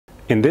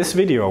In this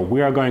video,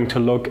 we are going to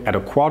look at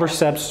a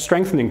quadriceps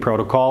strengthening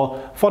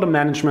protocol for the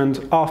management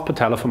of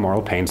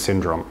patellofemoral pain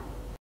syndrome.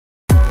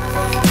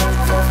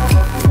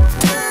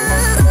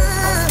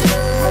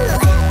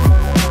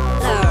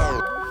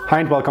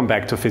 Hi and welcome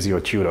back to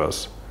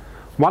Physiotutors.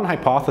 One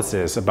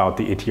hypothesis about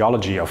the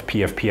etiology of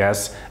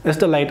PFPS is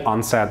the late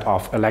onset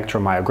of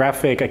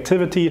electromyographic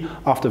activity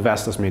of the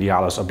vastus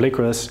medialis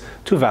obliquus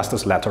to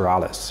vastus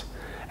lateralis,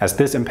 as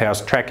this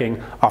impairs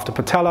tracking of the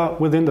patella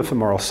within the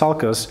femoral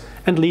sulcus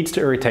and leads to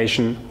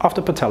irritation of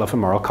the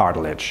patellofemoral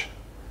cartilage.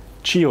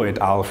 Chiu et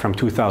al. From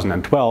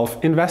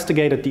 2012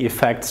 investigated the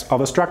effects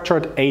of a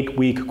structured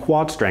 8-week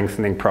quad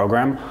strengthening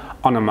program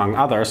on, among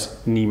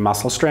others, knee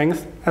muscle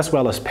strength, as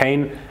well as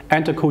pain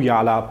and the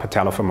Kujala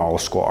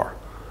patellofemoral score.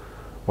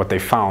 What they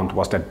found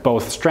was that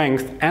both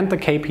strength and the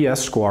KPS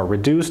score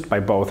reduced by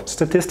both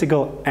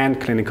statistical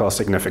and clinical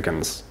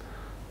significance.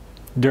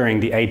 During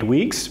the 8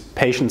 weeks,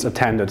 patients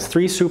attended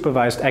 3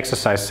 supervised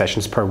exercise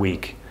sessions per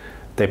week.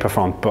 They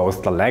performed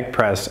both the leg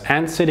press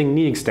and sitting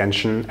knee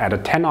extension at a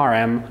 10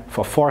 RM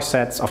for 4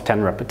 sets of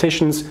 10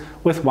 repetitions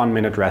with 1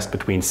 minute rest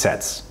between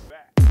sets.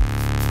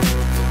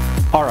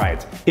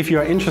 Alright, if you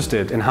are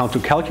interested in how to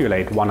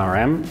calculate 1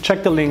 RM,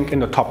 check the link in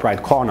the top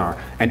right corner,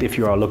 and if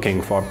you are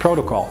looking for a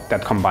protocol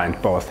that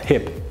combined both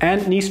hip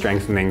and knee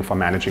strengthening for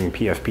managing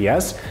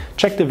PFPS,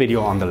 check the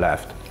video on the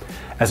left.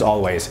 As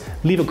always,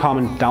 leave a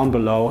comment down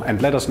below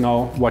and let us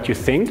know what you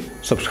think,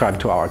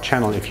 subscribe to our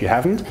channel if you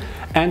haven't,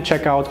 and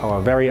check out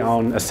our very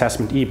own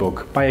assessment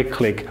ebook by a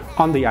click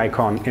on the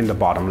icon in the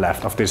bottom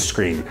left of this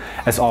screen.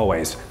 As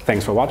always,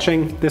 thanks for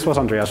watching. This was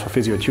Andreas for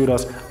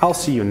Physiotutors. I'll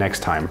see you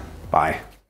next time. Bye.